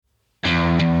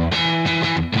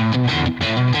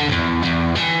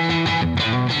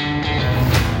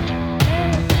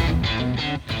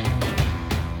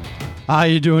How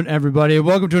you doing, everybody?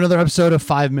 Welcome to another episode of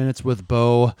 5 Minutes with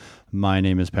Bo. My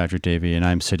name is Patrick Davey, and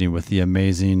I'm sitting with the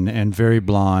amazing and very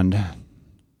blonde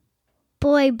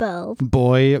Boy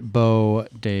Bo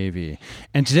Davey.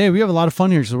 And today we have a lot of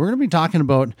fun here, so we're going to be talking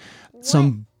about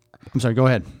some... I'm sorry, go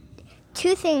ahead.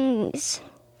 Two things.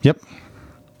 Yep.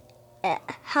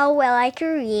 How well I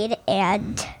can read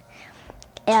and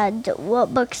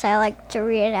what books I like to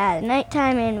read at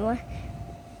nighttime and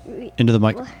Into the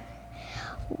mic.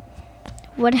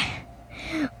 what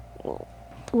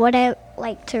I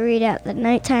like to read at the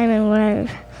nighttime and what I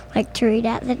like to read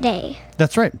at the day.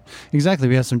 That's right. Exactly.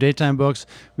 We have some daytime books.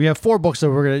 We have 4 books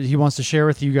that he wants to share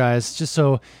with you guys, just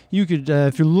so you could,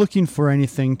 if you're looking for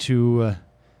anything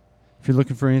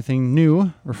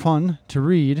new or fun to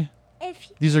read,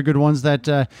 these are good ones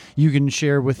that you can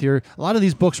share with a lot of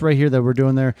these books right here that we're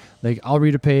doing there. Like, I'll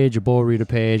read a page, Bo will read a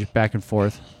page, back and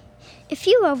forth. If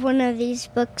you have one of these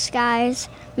books, guys,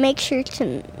 make sure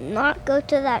to not go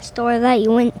to that store that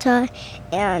you went to,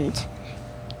 and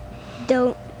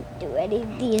don't do any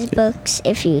of these books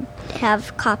if you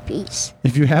have copies.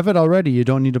 If you have it already, you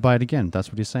don't need to buy it again. That's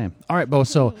what he's saying. All right, Bo,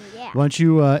 so why don't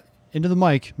you, into the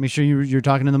mic, make sure you're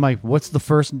talking in the mic. What's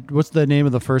the name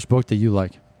of the first book that you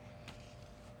like?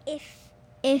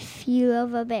 If You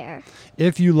Love a Bear.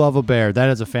 If You Love a Bear. That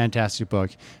is a fantastic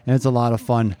book, and it's a lot of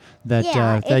fun. That's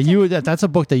a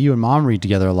book that you and Mom read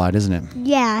together a lot, isn't it?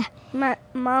 Yeah, my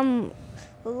Mom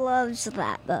loves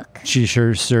that book. She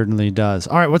certainly does.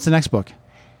 All right, what's the next book?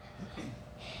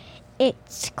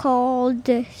 It's called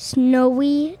The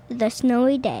Snowy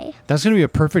Day. That's going to be a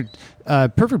perfect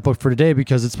book for today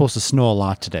because it's supposed to snow a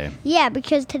lot today. Yeah,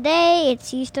 because today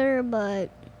it's Easter, but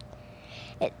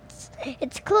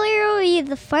it's clearly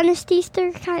the funnest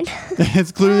Easter, kind of.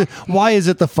 It's clearly... Why is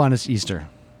it the funnest Easter?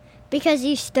 Because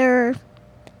Easter,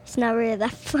 it's not really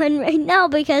that fun right now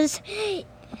because the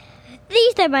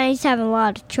Easter Bunny's having a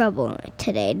lot of trouble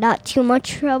today. Not too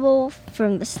much trouble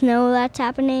from the snow that's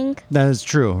happening. That is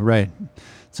true, right.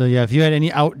 So, yeah, if you had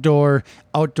any outdoor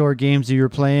games that you were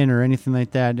playing or anything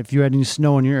like that, if you had any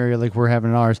snow in your area like we're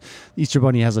having in ours, the Easter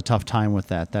Bunny has a tough time with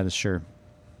that. That is sure.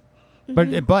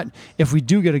 But if we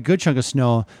do get a good chunk of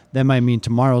snow, that might mean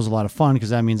tomorrow's a lot of fun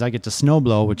because that means I get to snow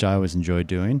blow, which I always enjoy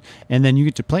doing, and then you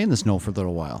get to play in the snow for a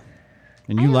little while.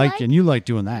 And you like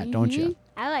doing that, don't you?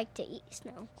 I like to eat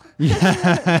snow.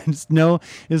 Yeah, snow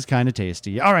is kind of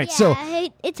tasty. All right, so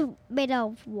it's made out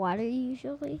of water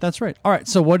usually. That's right. All right,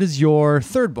 so what is your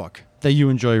third book that you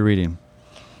enjoy reading?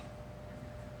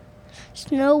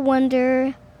 Snow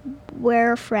Wonder,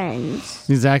 We're Friends.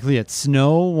 Exactly it.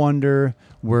 Snow Wonder,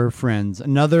 We're Friends.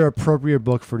 Another appropriate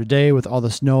book for today with all the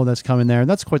snow that's coming there.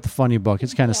 That's quite the funny book.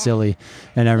 It's kind of silly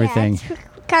and everything. Yeah,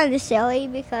 it's kind of silly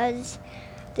because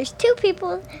there's 2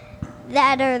 people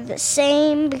that are the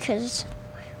same because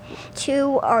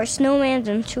 2 are snowmans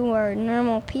and 2 are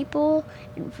normal people.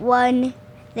 And 1,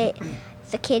 the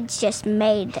kids just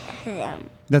made them.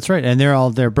 That's right. And they're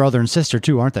all their brother and sister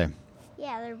too, aren't they?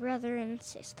 Yeah, they're brother and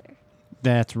sister.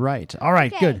 That's right. All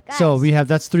right, Okay, good. guys. So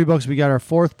that's 3 books. We got our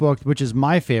 4th book, which is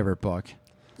my favorite book.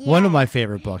 Yeah. One of my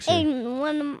favorite books. Here. And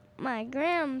one of my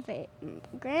Graham's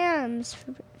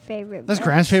favorite That's books.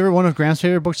 Graham's favorite. One of Graham's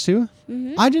favorite books too.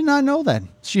 Mm-hmm. I did not know that.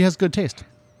 She has good taste.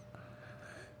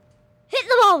 Hit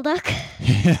the ball, duck.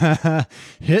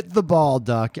 Hit the ball,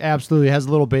 duck. Absolutely. It has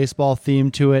a little baseball theme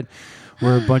to it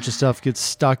where a bunch of stuff gets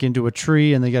stuck into a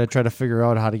tree and they got to try to figure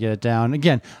out how to get it down.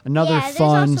 Again, another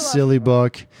fun, silly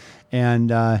book.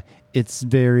 And it's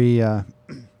very,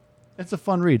 it's a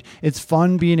fun read. It's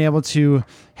fun being able to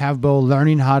have Bo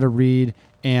learning how to read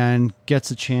and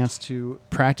gets a chance to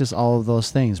practice all of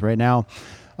those things. Right now,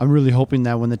 I'm really hoping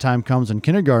that when the time comes and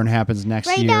kindergarten happens next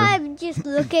year. Right now, I'm just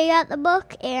looking at the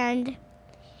book and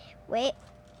wait.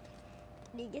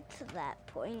 You get to that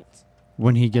point.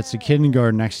 When he gets to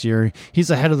kindergarten next year, he's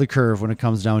ahead of the curve when it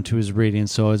comes down to his reading.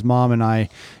 So his mom and I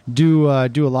do a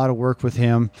lot of work with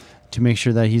him to make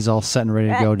sure that he's all set and ready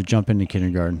to go to jump into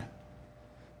kindergarten.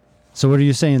 So what are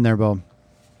you saying there, Bo?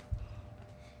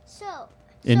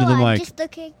 Into the mic.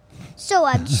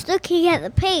 I'm just looking at the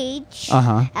page,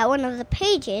 at one of the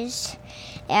pages,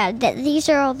 and these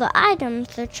are all the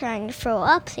items they're trying to throw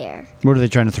up there. What are they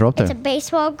trying to throw up there? It's a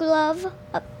baseball glove,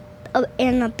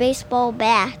 and a baseball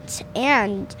bat,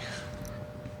 and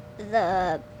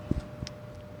the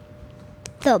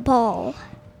ball.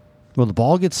 Well, the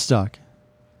ball gets stuck.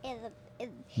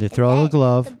 They throw the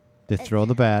glove. They throw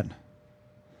the bat.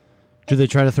 Do they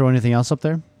try to throw anything else up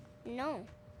there? No.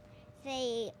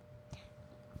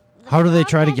 How do they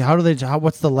try to?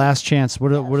 What's the last chance? What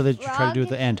do they try to do at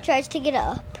the end? Tries to get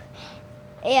up,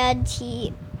 and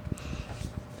he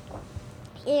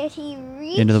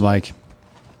reaches into the mic.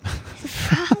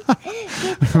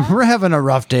 We're having a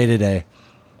rough day today.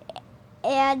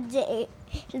 And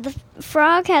the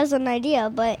frog has an idea,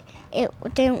 but it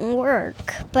didn't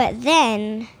work. But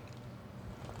then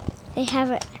they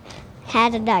haven't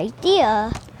had an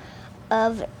idea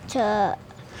of to.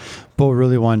 Bo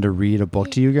really wanted to read a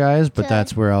book to you guys, but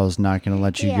that's where I was not going to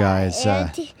let you guys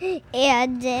when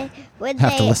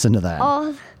have to listen to that. All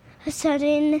of a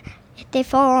sudden, they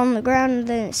fall on the ground, and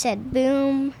then it said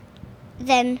boom.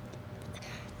 Then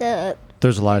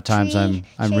there's a lot of times tree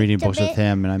I'm reading books with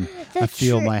him, and I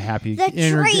feel my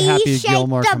inner Happy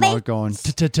Gilmore come out going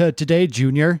today,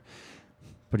 Junior.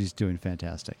 But he's doing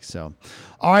fantastic. So,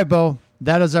 all right, Bo,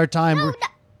 that is our time. No.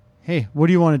 Hey, what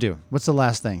do you want to do? What's the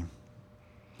last thing?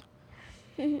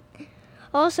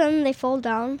 All of a sudden, they fall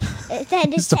down.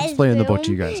 Then it Still says explaining the boom, book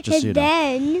to you guys, just so you know.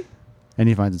 Then And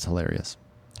he finds it's hilarious.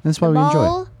 And that's why the we enjoy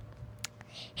ball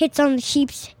hits on the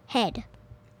sheep's head.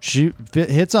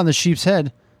 Hits on the sheep's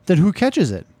head. Then who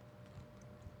catches it?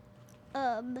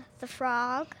 The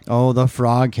frog. Oh, the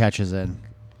frog catches it.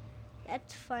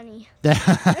 That's funny.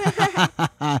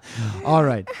 All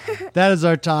right. That is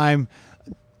our time.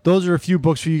 Those are a few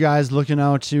books for you guys looking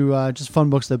out to just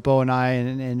fun books that Bo and I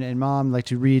and Mom like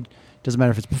to read. Doesn't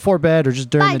matter if it's before bed or just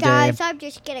during Bye, the day. guys. I'm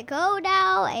just going to go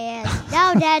now, and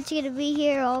now Dad's going to be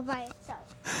here all by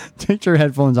himself. Take your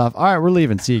headphones off. All right, we're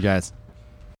leaving. See you guys.